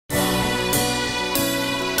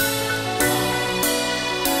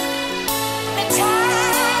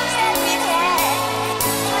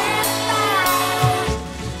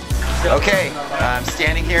Okay, I'm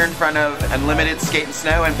standing here in front of Unlimited Skate and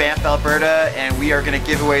Snow in Banff, Alberta, and we are going to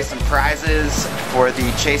give away some prizes for the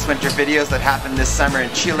ChaseWinter videos that happened this summer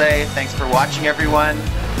in Chile. Thanks for watching, everyone.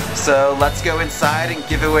 So let's go inside and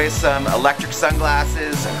give away some electric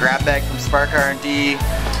sunglasses, a grab bag from Spark R&D,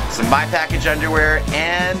 some My Package underwear,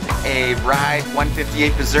 and a Ride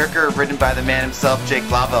 158 Berserker ridden by the man himself, Jake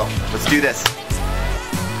Blauvelt. Let's do this.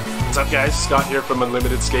 What's up, guys? Scott here from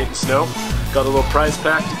Unlimited Skate and Snow. Got a little prize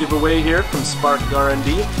pack to give away here from Spark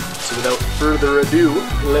R&D. So without further ado,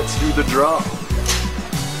 let's do the draw.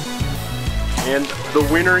 And the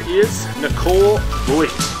winner is Nicole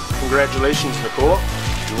Boyd. Congratulations, Nicole.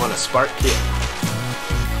 You won a Spark kit.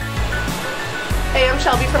 Hey, I'm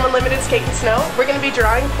Shelby from Unlimited Skate and Snow. We're going to be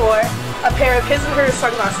drawing for a pair of his and her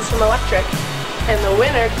sunglasses from Electric. And the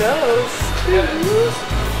winner goes to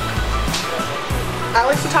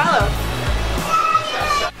Alex Vitalo.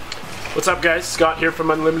 What's up, guys? Scott here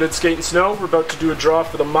from Unlimited Skate and Snow. We're about to do a draw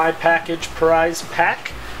for the My Package prize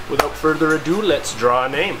pack. Without further ado, let's draw a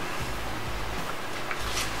name.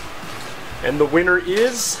 And the winner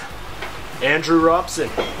is Andrew Robson.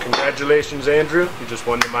 Congratulations, Andrew. You just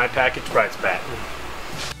won the My Package prize pack.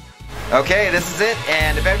 Okay, this is it,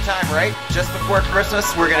 and about time, right? Just before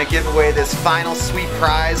Christmas, we're going to give away this final sweet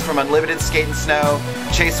prize from Unlimited Skate and Snow,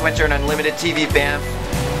 ChaseWinter and Unlimited TV Banff.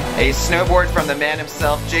 A snowboard from the man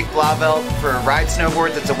himself, Jake Blauvelt, for Ride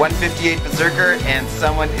Snowboards. It's a 158 Berserker, and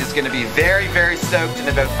someone is going to be very, very stoked in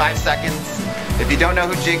about 5 seconds. If you don't know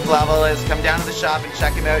who Jake Blauvelt is, come down to the shop and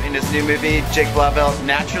check him out in his new movie, Jake Blauvelt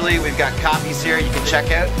Naturally. We've got copies here you can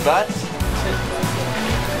check out, but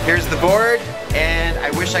here's the board, and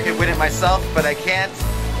I wish I could win it myself, but I can't.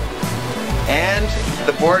 And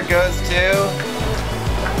the board goes to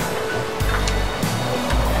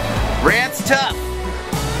Rance Tuff.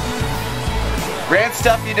 Rance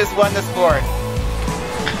Tuff, you just won this board.